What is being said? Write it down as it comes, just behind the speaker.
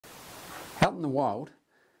out in the wild,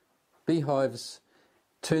 beehives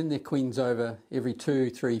turn their queens over every 2,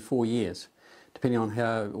 3, 4 years, depending on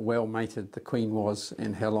how well mated the queen was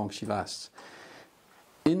and how long she lasts.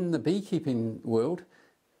 In the beekeeping world,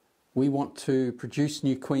 we want to produce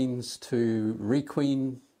new queens to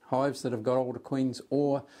requeen hives that have got older queens,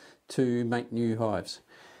 or to make new hives,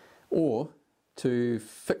 or to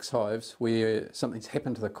fix hives where something's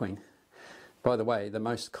happened to the queen. By the way, the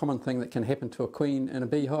most common thing that can happen to a queen in a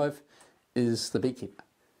beehive is the beekeeper.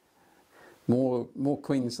 More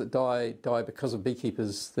queens that die because of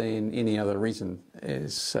beekeepers than any other reason,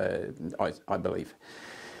 is I believe.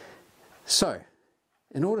 So,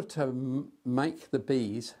 in order to make the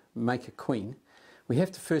bees make a queen, we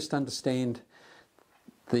have to first understand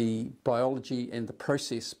the biology and the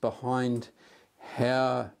process behind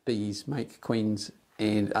how bees make queens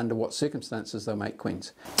and under what circumstances they'll make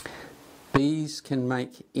queens. Bees can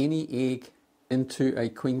make any egg into a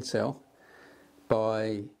queen cell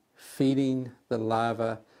by feeding the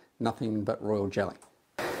larva nothing but royal jelly.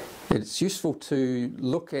 It's useful to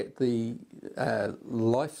look at the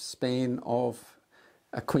lifespan of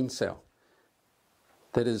a queen cell.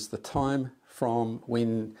 That is the time from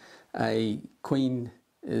when a queen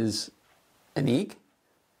is an egg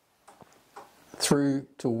through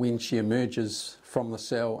to when she emerges from the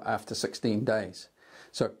cell after 16 days.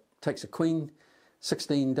 So it takes a queen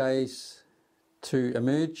 16 days to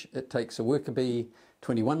emerge, it takes a worker bee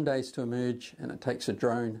 21 days to emerge, and it takes a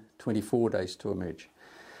drone 24 days to emerge.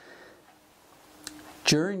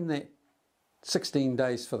 During that 16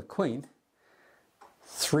 days for the queen,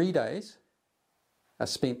 3 days are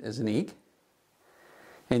spent as an egg,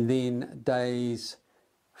 and then days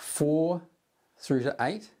 4 through to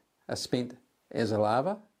 8 are spent as a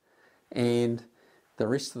larva, and the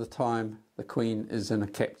rest of the time the queen is in a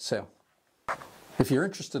capped cell. If you're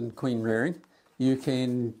interested in queen rearing, you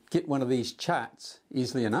can get one of these charts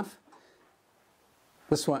easily enough.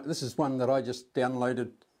 This is one that I just downloaded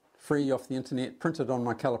free off the internet, printed on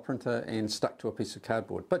my colour printer and stuck to a piece of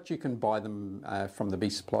cardboard, but you can buy them from the bee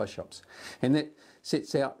supply shops, and that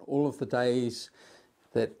sets out all of the days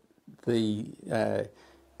that the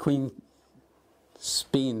queen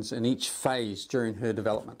spends in each phase during her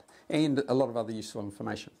development, and a lot of other useful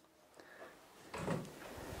information.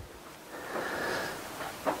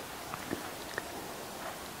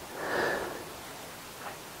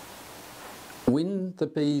 When the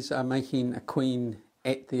bees are making a queen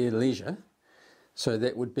at their leisure, so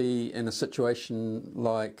that would be in a situation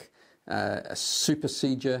like a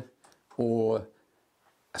supersedure or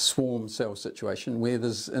a swarm cell situation, where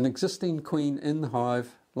there's an existing queen in the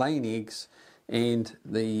hive laying eggs and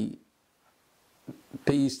the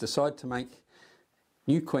bees decide to make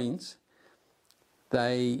new queens,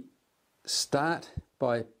 they start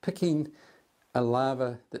by picking a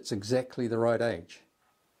larva that's exactly the right age,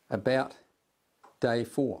 about day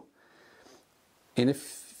 4. And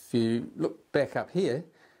if you look back up here,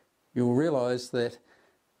 you'll realise that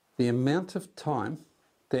the amount of time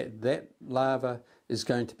that that larva is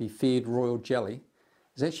going to be fed royal jelly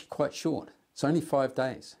is actually quite short. It's only 5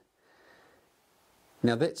 days.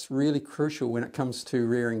 Now that's really crucial when it comes to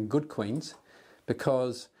rearing good queens,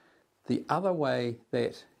 because the other way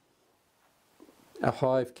that a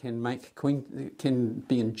hive can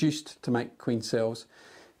be induced to make queen cells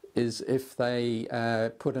is if they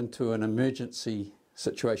put into an emergency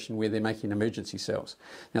situation where they're making emergency cells.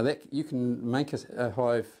 Now that you can make a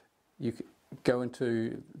hive, you can go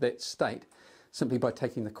into that state simply by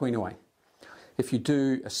taking the queen away. If you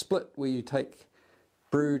do a split where you take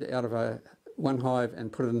brood out of one hive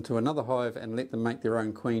and put it into another hive and let them make their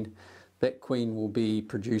own queen, that queen will be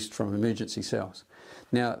produced from emergency cells.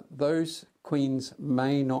 Now those queens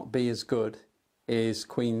may not be as good as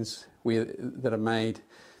queens that are made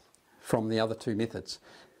from the other two methods,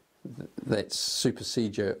 that's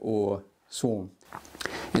supersedure or swarm.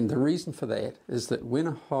 And the reason for that is that when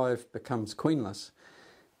a hive becomes queenless,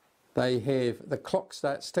 the clock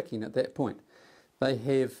starts ticking at that point. They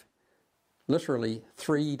have literally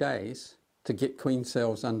 3 days to get queen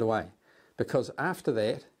cells underway, because after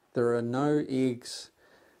that there are no eggs,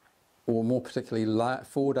 or more particularly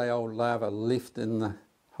 4-day-old larvae left in the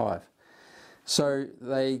hive. So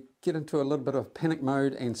they get into a little bit of panic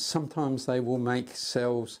mode, and sometimes they will make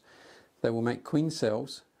cells, they will make queen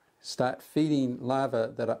cells, start feeding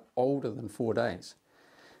larvae that are older than 4 days.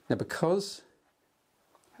 Now because,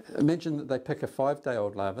 imagine that they pick a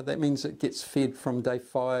 5-day-old larva, that means it gets fed from day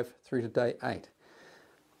 5 through to day 8,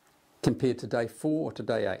 compared to day 4 to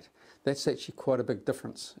day 8. That's actually quite a big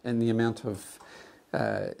difference in the amount of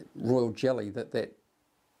royal jelly that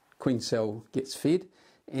queen cell gets fed,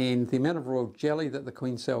 and the amount of royal jelly that the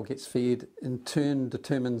queen cell gets fed in turn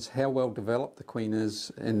determines how well developed the queen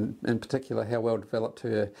is, and in particular how well developed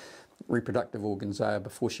her reproductive organs are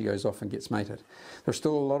before she goes off and gets mated. There's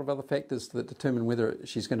still a lot of other factors that determine whether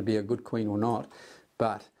she's going to be a good queen or not,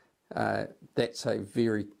 but that's a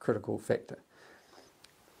very critical factor.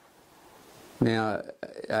 Now,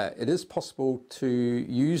 it is possible to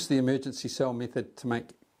use the emergency cell method to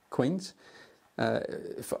make queens.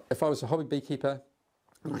 If I was a hobby beekeeper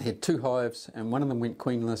and I had 2 hives and one of them went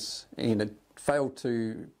queenless and it failed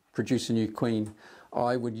to produce a new queen,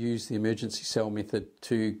 I would use the emergency cell method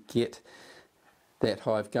to get that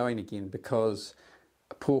hive going again, because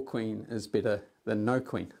a poor queen is better than no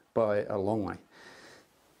queen by a long way.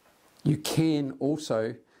 You can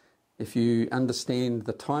also, if you understand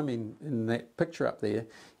the timing in that picture up there,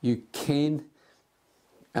 you can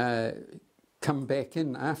come back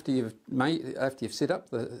in after you've set up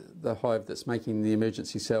the hive that's making the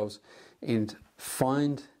emergency cells, and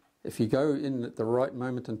find, if you go in at the right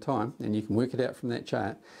moment in time, and you can work it out from that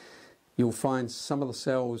chart, you'll find some of the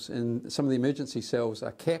cells in some of the emergency cells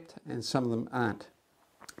are capped and some of them aren't.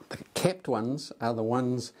 The capped ones are the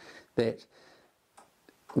ones that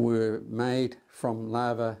were made from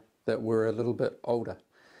larvae that were a little bit older,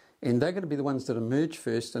 and they're going to be the ones that emerge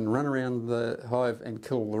first and run around the hive and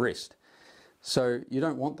kill the rest. So you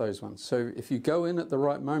don't want those ones. So if you go in at the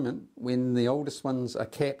right moment when the oldest ones are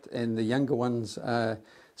capped and the younger ones are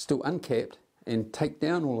still uncapped, and take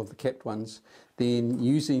down all of the capped ones, then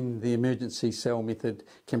using the emergency cell method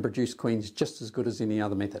can produce queens just as good as any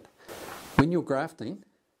other method. When you're grafting,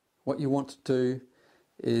 what you want to do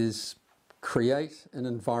is create an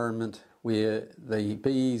environment where the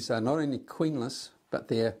bees are not only queenless, but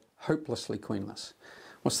they're hopelessly queenless.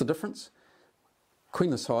 What's the difference?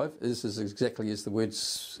 Queenless hive is exactly as the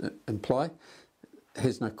words imply,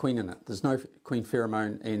 has no queen in it. There's no queen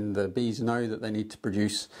pheromone, and the bees know that they need to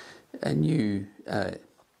produce a new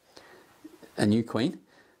queen.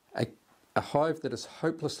 A hive that is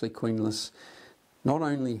hopelessly queenless not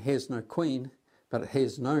only has no queen, but it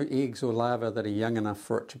has no eggs or larvae that are young enough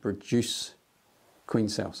for it to produce queen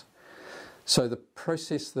cells. So the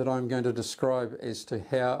process that I'm going to describe as to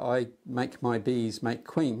how I make my bees make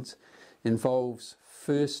queens involves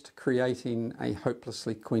first creating a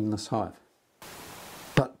hopelessly queenless hive.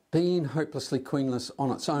 But being hopelessly queenless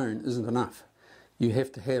on its own isn't enough. You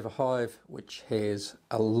have to have a hive which has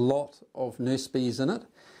a lot of nurse bees in it.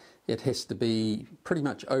 It has to be pretty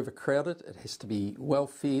much overcrowded. It has to be well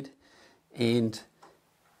fed. And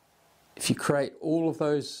if you create all of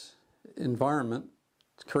those environments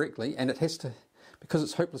correctly, and it has to, because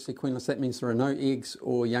it's hopelessly queenless, that means there are no eggs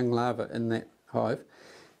or young larvae in that hive.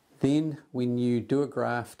 Then when you do a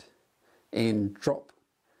graft and drop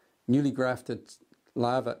newly grafted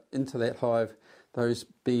larvae into that hive, those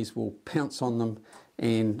bees will pounce on them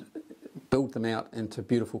and build them out into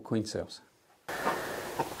beautiful queen cells.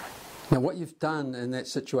 Now what you've done in that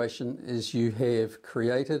situation is you have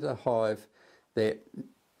created a hive that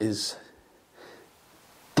is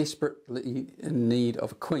desperately in need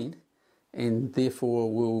of a queen, and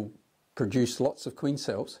therefore will produce lots of queen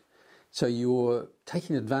cells. So you're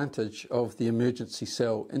taking advantage of the emergency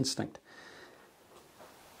cell instinct.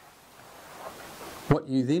 What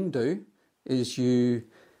you then do is and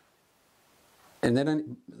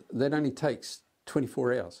that only takes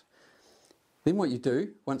 24 hours. Then what you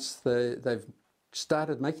do, once they've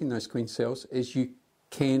started making those queen cells, is you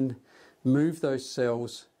can move those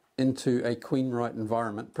cells into a queen-right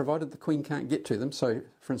environment, provided the queen can't get to them. So,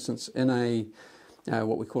 for instance, in a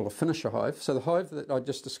what we call a finisher hive. So the hive that I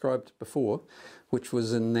just described before, which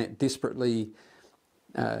was in that desperately,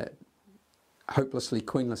 hopelessly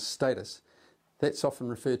queenless status, that's often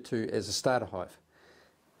referred to as a starter hive.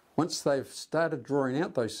 Once they've started drawing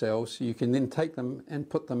out those cells, you can then take them and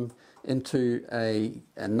put them into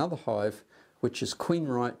another hive which is queen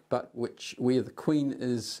right, but where the queen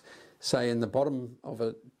is, say, in the bottom of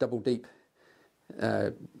a double deep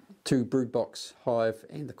 2 brood box hive,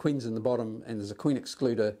 and the queen's in the bottom, and there's a queen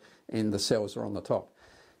excluder and the cells are on the top.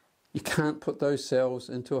 You can't put those cells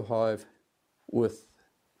into a hive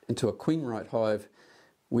into a queen right hive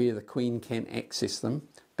where the queen can access them,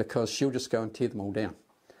 because she'll just go and tear them all down.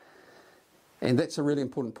 And that's a really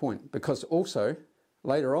important point, because also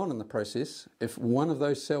later on in the process, if one of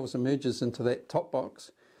those cells emerges into that top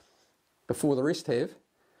box before the rest have,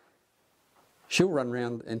 she'll run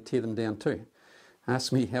around and tear them down too.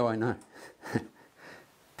 Ask me how I know.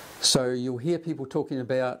 So you'll hear people talking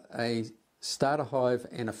about a starter hive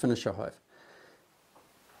and a finisher hive.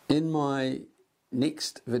 In my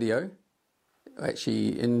next video,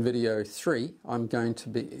 actually in video 3, I'm going to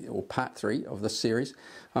be, or part 3 of this series,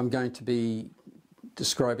 I'm going to be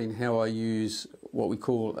describing how I use what we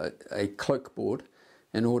call a cloak board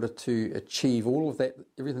in order to achieve all of that,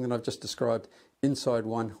 everything that I've just described inside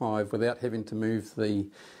one hive without having to move the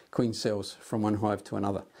queen cells from one hive to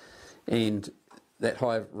another. And that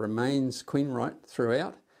hive remains queen right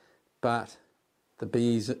throughout, but the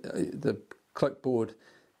bees, the cloak board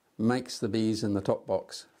makes the bees in the top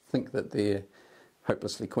box think that they're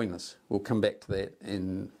hopelessly queenless. We'll come back to that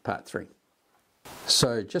in part 3.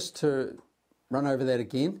 So just to run over that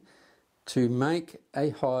again, to make a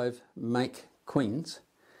hive make queens,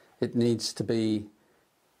 it needs to be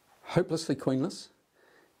hopelessly queenless,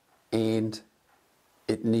 and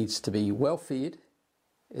it needs to be well fed,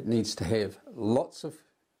 it needs to have lots of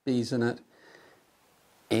bees in it,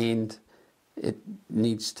 and it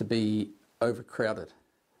needs to be overcrowded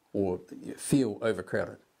or feel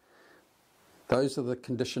overcrowded. Those are the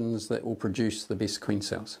conditions that will produce the best queen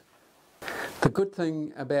cells. The good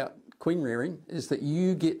thing about queen rearing is that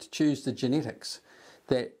you get to choose the genetics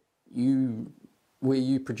that you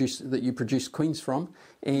produce queens from,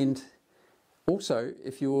 and also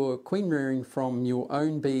if you're queen rearing from your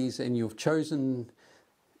own bees and you've chosen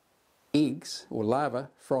eggs or larvae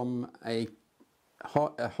from a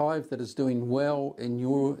hive that is doing well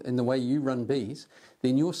in the way you run bees,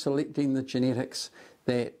 then you're selecting the genetics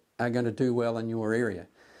that are going to do well in your area.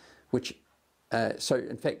 So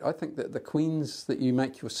in fact, I think that the queens that you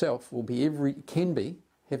make yourself will be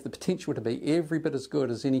have the potential to be every bit as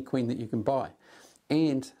good as any queen that you can buy,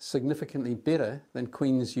 and significantly better than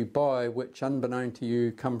queens you buy which, unbeknown to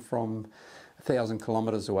you, come from 1,000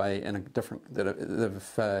 kilometres away and that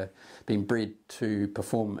have been bred to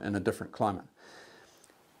perform in a different climate.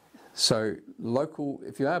 So local,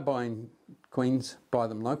 if you are buying queens, buy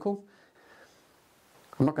them local.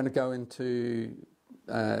 I'm not going to go into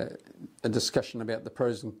a discussion about the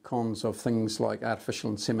pros and cons of things like artificial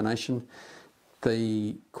insemination.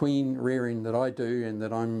 The queen rearing that I do and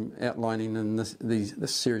that I'm outlining in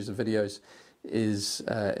this series of videos is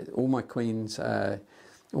all my queens,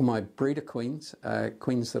 all my breeder queens,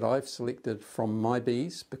 queens that I've selected from my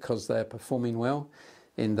bees because they're performing well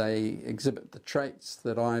and they exhibit the traits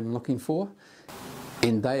that I'm looking for,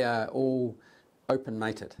 and they are all open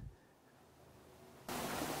mated.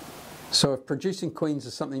 So if producing queens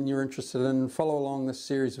is something you're interested in, follow along this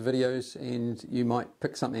series of videos and you might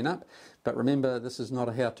pick something up. But remember, this is not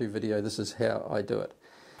a how-to video, this is how I do it.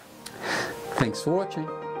 Thanks for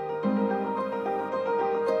watching.